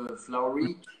aromatic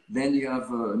flowery. Then you have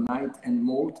night and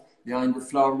malt. They are in the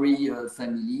flowery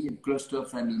family, cluster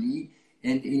family.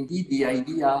 And indeed, the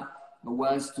idea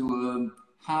was to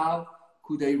how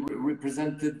could I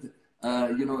represented,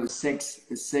 you know, a sex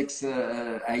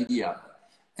idea.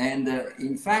 And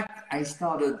in fact, I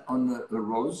started on a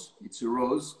rose. It's a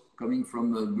rose coming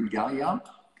from Bulgaria.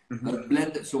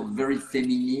 Blended, so very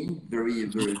feminine, very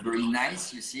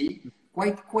nice. You see,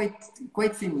 quite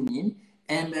feminine,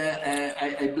 and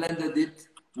I blended it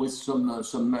with some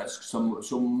musk,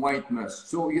 some white musk.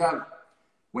 So you have,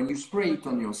 when you spray it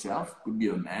on yourself, could be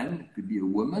a man, could be a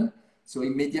woman. So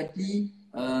immediately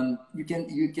you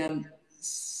can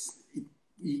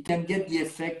get the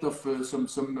effect of some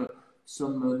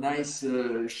nice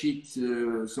sheet,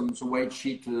 some white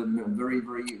sheet, very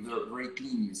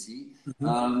clean, you see.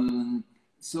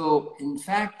 So in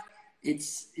fact,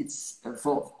 it's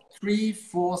for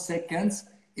 3-4 seconds.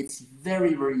 It's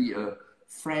very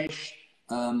fresh,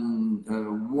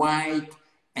 white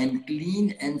and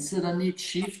clean, and suddenly it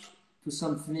shifts to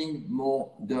something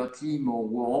more dirty, more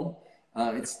warm.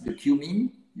 It's the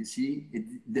cumin, you see,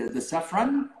 the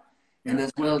saffron, and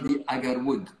as well the agar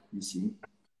wood, you see.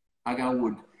 Agar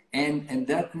wood. and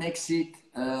that makes it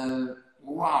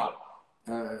wow.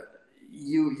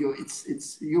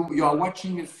 You are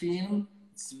watching a film.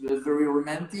 It's very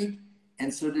romantic,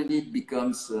 and suddenly it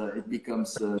becomes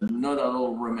not at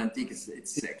all romantic. It's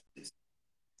sexy.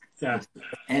 Yeah.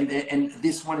 And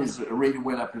this one is really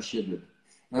well appreciated.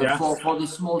 Yeah. For the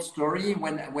small story,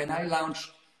 when I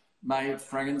launched my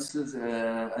fragrances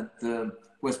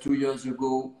was 2 years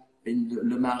ago in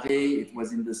Le Marais. It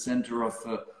was in the center of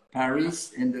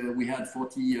Paris, and we had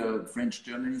 40 French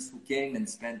journalists who came and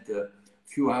spent a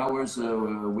few hours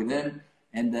with them.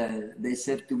 And they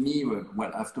said to me,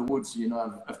 well, afterwards, you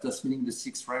know, after smelling the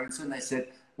 6 fragrances, I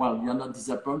said, well, you're not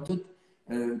disappointed.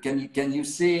 Can you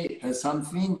say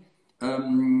something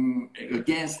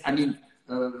against, I mean,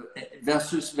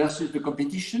 versus the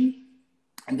competition?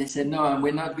 And they said, no,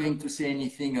 we're not going to say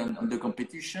anything on the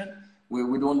competition.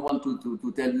 We don't want to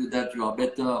tell you that you are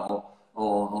better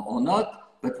or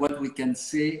not. But what we can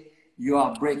say, you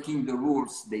are breaking the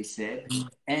rules, they said.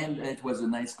 And it was a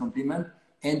nice compliment.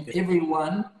 And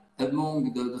everyone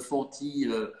among the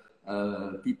 40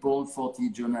 people, 40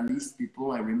 journalists,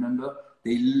 people, I remember,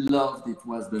 they loved it.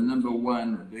 Was the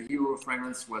 #1. The hero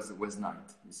fragrance was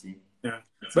Night, you see. Yeah.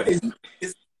 But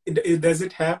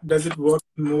does it work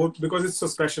more because it's so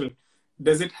special?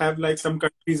 Does it have like some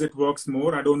countries it works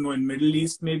more? I don't know, in Middle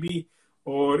East maybe,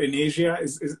 or in Asia.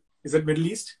 Is it Middle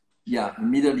East? Yeah,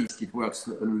 Middle East it works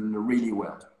really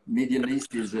well. Middle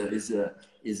East is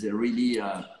a really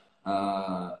a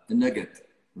nugget,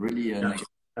 really a nugget.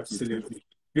 Absolutely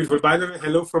beautiful. By the way,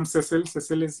 hello from Cecil.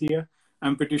 Cecil is here.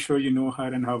 I'm pretty sure you know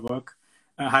her and her work.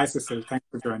 Hi, Cecil. Thanks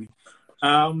for joining.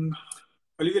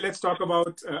 Olivier, let's talk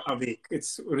about Awake.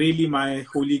 It's really my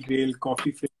holy grail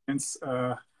coffee fragrance,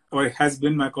 or it has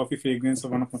been my coffee fragrance, or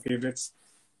one of my favorites.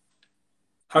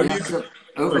 How do you?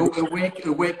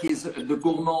 Awake is the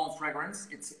gourmand fragrance.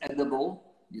 It's edible.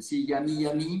 You see, yummy,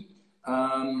 yummy.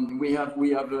 We have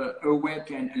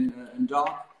Awake and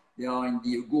Dark. They are in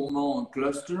the gourmand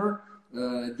cluster.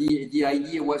 The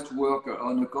idea was to work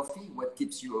on a coffee. What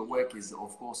keeps you awake is,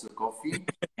 of course, a coffee,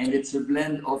 and it's a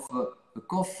blend of a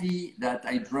coffee that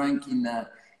I drank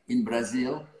in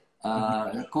Brazil,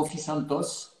 Coffee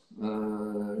Santos,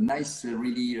 nice,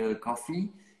 really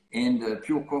coffee, and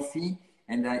pure coffee,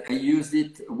 and I used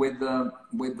it with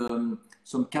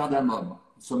some cardamom,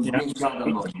 some green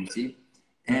cardamom, you see,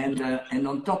 and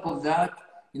on top of that,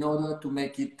 in order to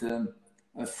make it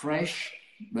fresh.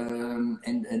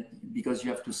 And because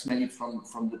you have to smell it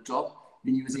from the top,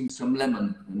 been using some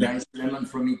lemon, nice lemon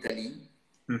from Italy,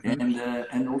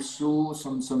 and also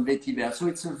some vetiver. So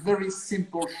it's a very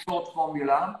simple, short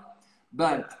formula,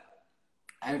 but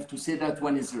I have to say that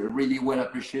one is really well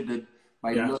appreciated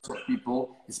by lots of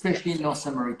people, especially in North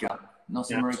America.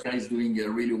 North America is doing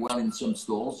really well in some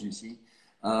stores, you see.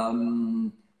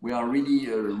 We are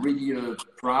really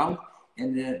proud.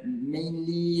 And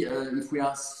mainly, if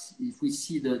we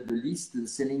see the list, the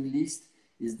selling list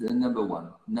is the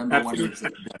 #1.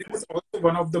 #1 is also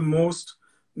one of the most,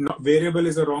 not variable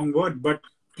is a wrong word, but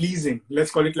pleasing. Let's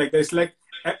call it like that. It's like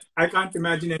I can't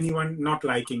imagine anyone not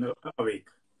liking Awake.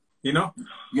 You know?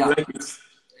 Yeah. Like,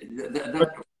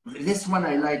 this one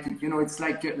I like it. You know, it's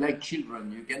like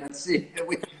children. You cannot say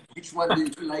which one do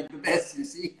you like the best. You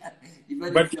see,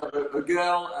 even if you have a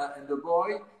girl and a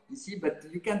boy. You see, but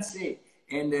you can say,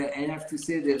 and I have to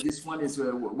say that this one is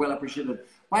well appreciated.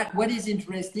 What is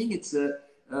interesting, it's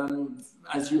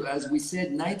as we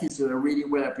said, Night is really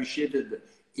well appreciated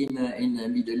in the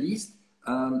Middle East.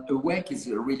 Awake is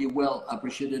really well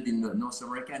appreciated in North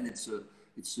America, and it's a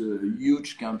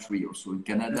huge country also in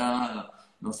Canada,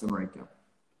 North America.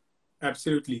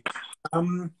 Absolutely.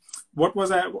 What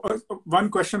was one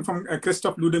question from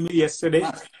Christophe Ludemir yesterday?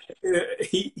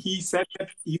 He said that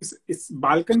it's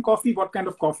Balkan coffee. What kind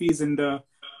of coffee is in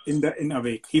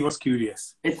Awake? He was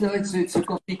curious. It's a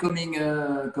coffee coming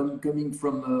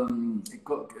from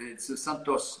it's a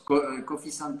Santos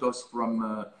coffee Santos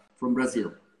from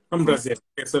Brazil. From Brazil.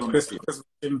 Yes, so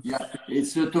yeah,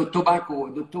 it's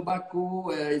tobacco. The tobacco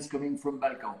is coming from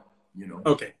Balkan. You know.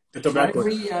 Okay, the tobacco.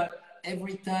 So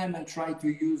every time I try to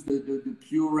use the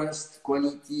purest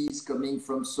qualities coming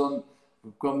from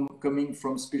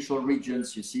special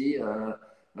regions, you see.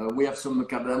 We have some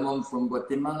cardamom from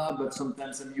Guatemala, but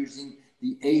sometimes I'm using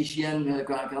the Asian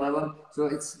cardamom. So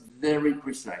it's very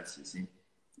precise, you see.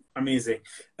 Amazing.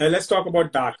 Let's talk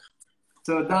about Dark.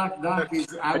 So Dark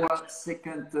is our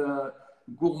second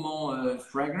gourmand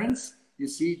fragrance. You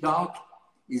see, Dark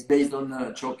is based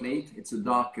on chocolate. It's a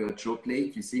dark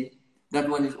chocolate, you see. That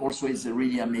one is also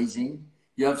really amazing.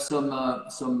 You have some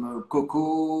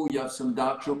cocoa, you have some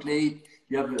dark chocolate,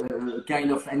 you have a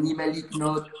kind of animalic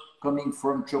note coming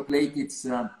from chocolate. It's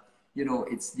you know,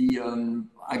 it's the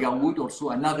agar wood, also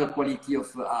another quality of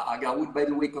agar wood, by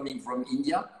the way, coming from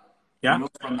India, Yeah. you know,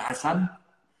 from Assam.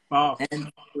 Wow.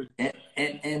 And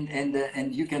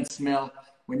you can smell,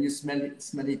 when you smell it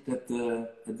at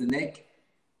the neck,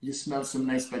 you smell some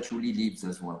nice patchouli leaves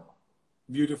as well.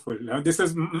 Beautiful. This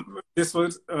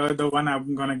was the one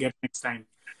I'm gonna get next time.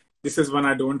 This is one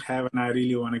I don't have, and I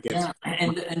really want to get. Yeah,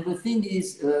 and the thing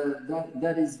is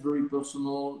that is very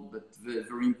personal, but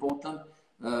very important.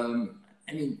 I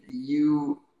mean,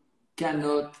 you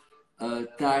cannot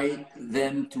tie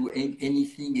them to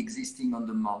anything existing on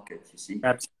the market. You see.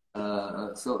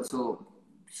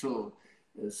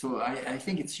 So I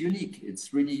think it's unique.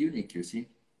 It's really unique. You see.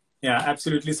 Yeah,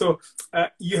 absolutely. So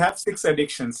you have 6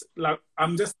 addictions. Like, I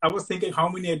was thinking, how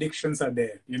many addictions are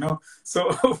there? You know.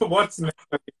 So what's next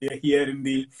here in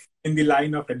the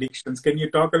line of addictions? Can you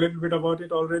talk a little bit about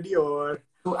it already, or?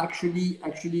 So actually,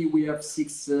 we have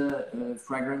 6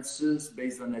 fragrances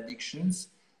based on addictions.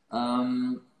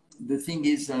 The thing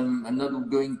is, I'm not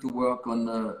going to work on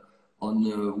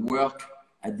work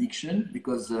addiction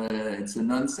because it's a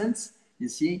nonsense. You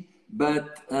see.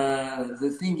 But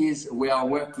the thing is, we are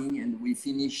working, and we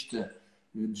finished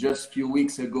just a few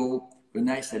weeks ago a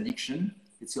nice addiction.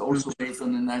 It's also based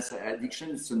on a nice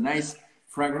addiction. It's a nice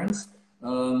fragrance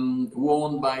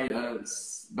worn by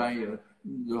the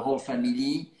whole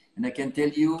family. And I can tell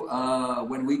you,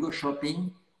 when we go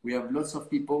shopping, we have lots of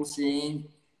people saying,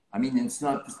 I mean, it's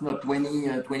not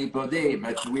 20 per day,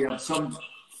 but we have some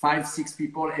 5-6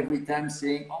 people every time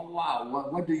saying, oh wow,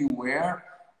 what do you wear?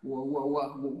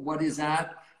 What is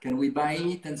that? Can we buy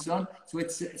it? And so on. So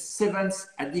it's 7th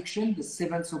addiction. The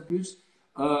 7th opus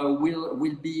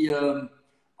will be on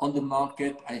the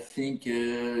market, I think,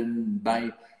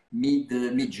 by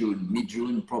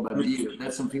mid-June probably.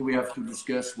 That's something we have to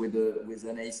discuss with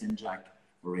Anaïs and Jack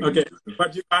already. Okay,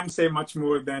 but you can't say much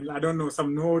more than, I don't know,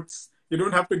 some notes. You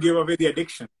don't have to give away the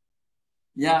addiction.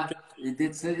 Yeah,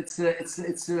 it's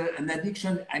an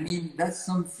addiction. I mean, that's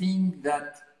something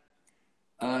that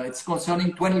it's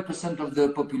concerning 20% of the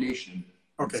population.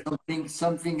 Okay.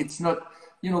 Something. It's not.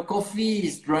 You know, coffee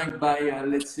is drunk by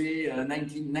let's say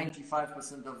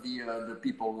 95% of the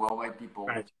people who are white people.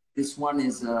 Right. This one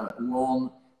is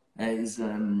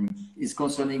is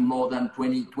concerning more than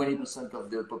 20% of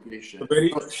the population. So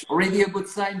already a good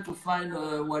sign to find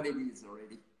what it is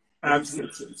already. It's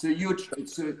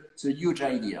a huge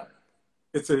idea.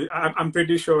 I'm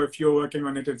pretty sure if you're working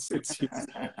on it, it's huge.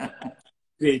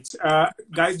 Great.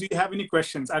 Guys, do you have any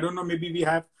questions? I don't know, maybe we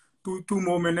have 3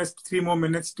 more minutes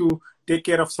to take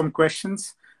care of some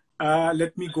questions.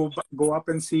 Let me go up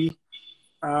and see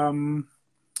some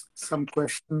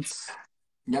questions.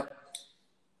 Yep.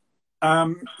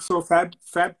 So Fab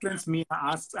Trends Mia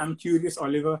asks, I'm curious,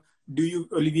 Olivier, do you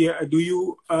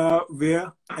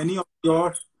wear any of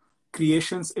your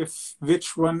creations?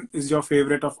 Which one is your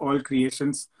favorite of all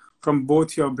creations from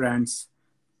both your brands?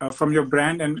 From your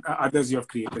brand and others you have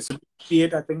created. So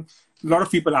I think a lot of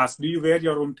people ask, do you wear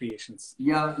your own creations?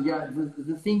 Yeah.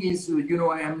 The thing is, you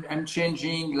know, I'm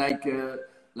changing like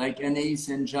Anaïs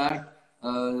and Jack.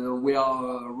 We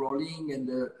are rolling and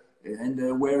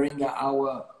wearing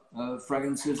our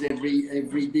fragrances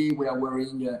every day. We are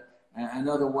wearing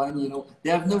another one. You know,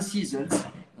 they have no seasons.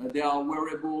 They are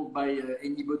wearable by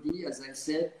anybody, as I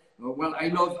said. Well, I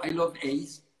love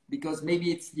Ace because maybe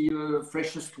it's the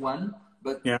freshest one.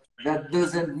 But yeah, that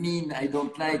doesn't mean I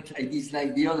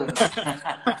dislike the others.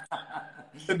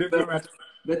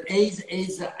 but Ace,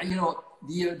 you know,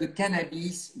 the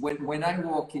cannabis, when I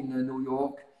walk in New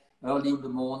York early in the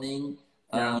morning,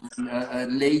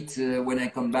 late when I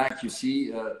come back, you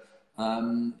see,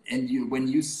 and when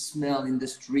you smell in the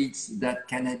streets that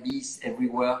cannabis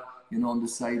everywhere, you know, on the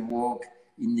sidewalk,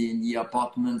 in the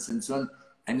apartments and so on,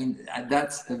 I mean,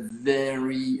 that's a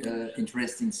very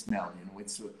interesting smell, you know.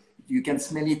 You can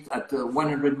smell it at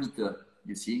 100 meters,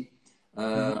 you see.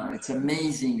 It's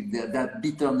amazing that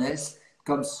bitterness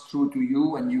comes through to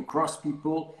you, and you cross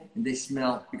people and they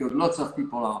smell, because lots of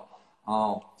people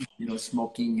are you know,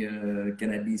 smoking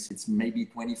cannabis. It's maybe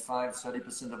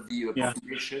 25-30% of the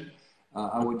population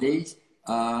nowadays.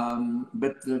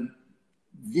 But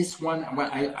this one, well,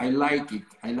 I like it.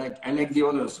 I like the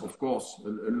others, of course,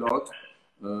 a lot.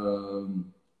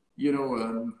 You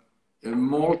know.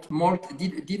 Malt.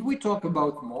 Did we talk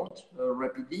about malt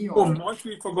rapidly? Or? Oh, malt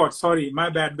we forgot. Sorry, my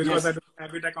bad. Because I don't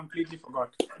have it, I completely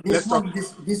forgot. This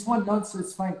one, no, so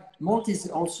it's fine. Malt is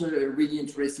also really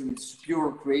interesting. It's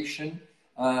pure creation.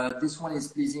 This one is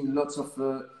pleasing lots of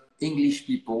English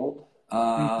people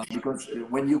because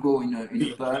when you go in a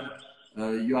pub,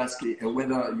 you ask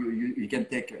whether you can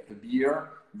take a beer.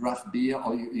 draft beer,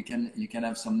 or you can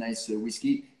have some nice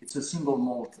whiskey. It's a single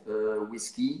malt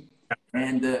whiskey,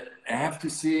 and I have to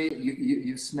say,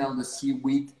 you smell the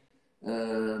seaweed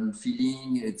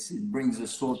feeling. It brings a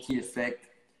salty effect.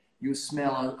 You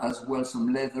smell as well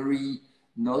some leathery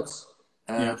notes.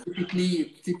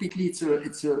 Typically, it's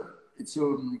a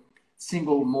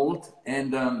single malt,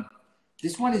 and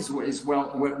this one is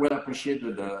well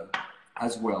appreciated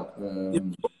as well.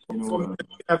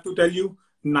 I have to tell you,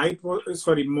 malt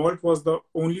was the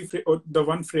only the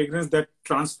one fragrance that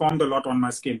transformed a lot on my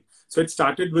skin. So it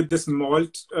started with this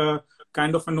malt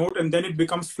kind of a note, and then it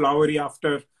becomes flowery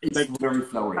after. It's like very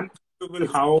flowery.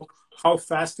 How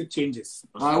fast it changes.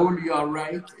 Raoul, you are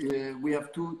right. We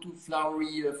have two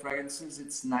flowery fragrances.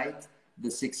 It's Night,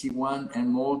 the sexy one, and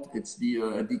Malt. It's the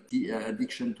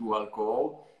addiction to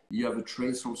alcohol. You have a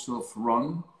trace also of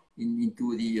rum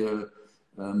into the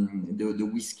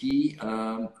whiskey.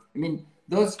 I mean,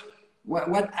 those.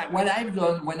 What I've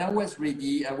done when I was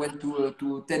ready, I went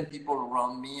to 10 people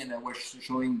around me, and I was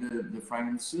showing the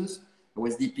fragrances. I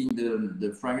was dipping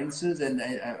the fragrances, and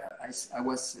I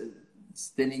was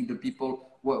telling the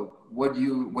people, well, what do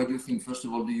you think? First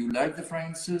of all, do you like the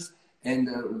fragrances, and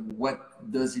what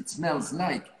does it smells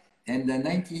like? And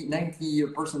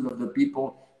 90% of the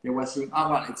people, they were saying,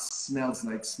 well, it smells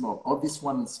like smoke. Oh, this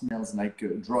one smells like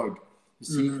a drug. You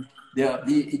see, the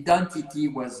identity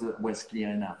was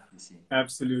clear enough. You see.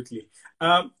 Absolutely.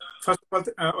 First of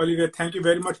all, Olivier, thank you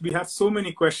very much. We have so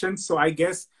many questions, so I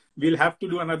guess we'll have to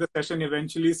do another session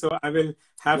eventually. So I will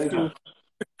have to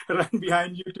run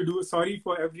behind you to do. Sorry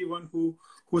for everyone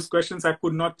whose questions I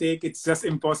could not take. It's just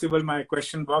impossible, my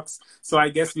question box. So I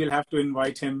guess we'll have to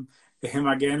invite him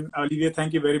again. Olivier,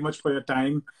 thank you very much for your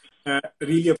time.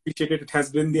 Really appreciate it. It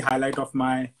has been the highlight of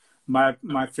my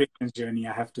fragrance journey,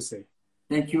 I have to say.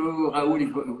 Thank you, Raoul.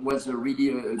 It was really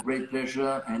a great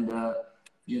pleasure, and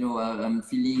I'm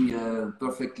feeling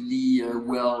perfectly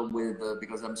well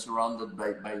because I'm surrounded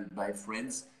by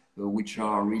friends which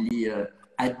are really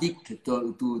addicted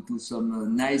to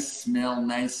some nice smell,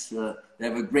 they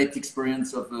have a great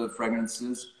experience of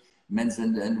fragrances, men's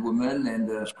and women,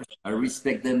 and I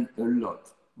respect them a lot.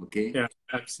 Okay. Yeah,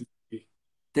 absolutely.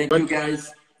 Thank you,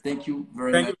 guys. Thank you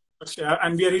very much.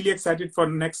 And we are really excited for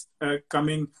next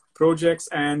coming projects,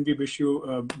 and we wish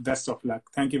you best of luck.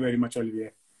 Thank you very much,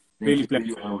 Olivier. Really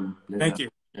pleasure. Thank you.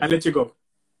 I'll let you go.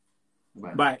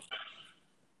 Bye. Bye.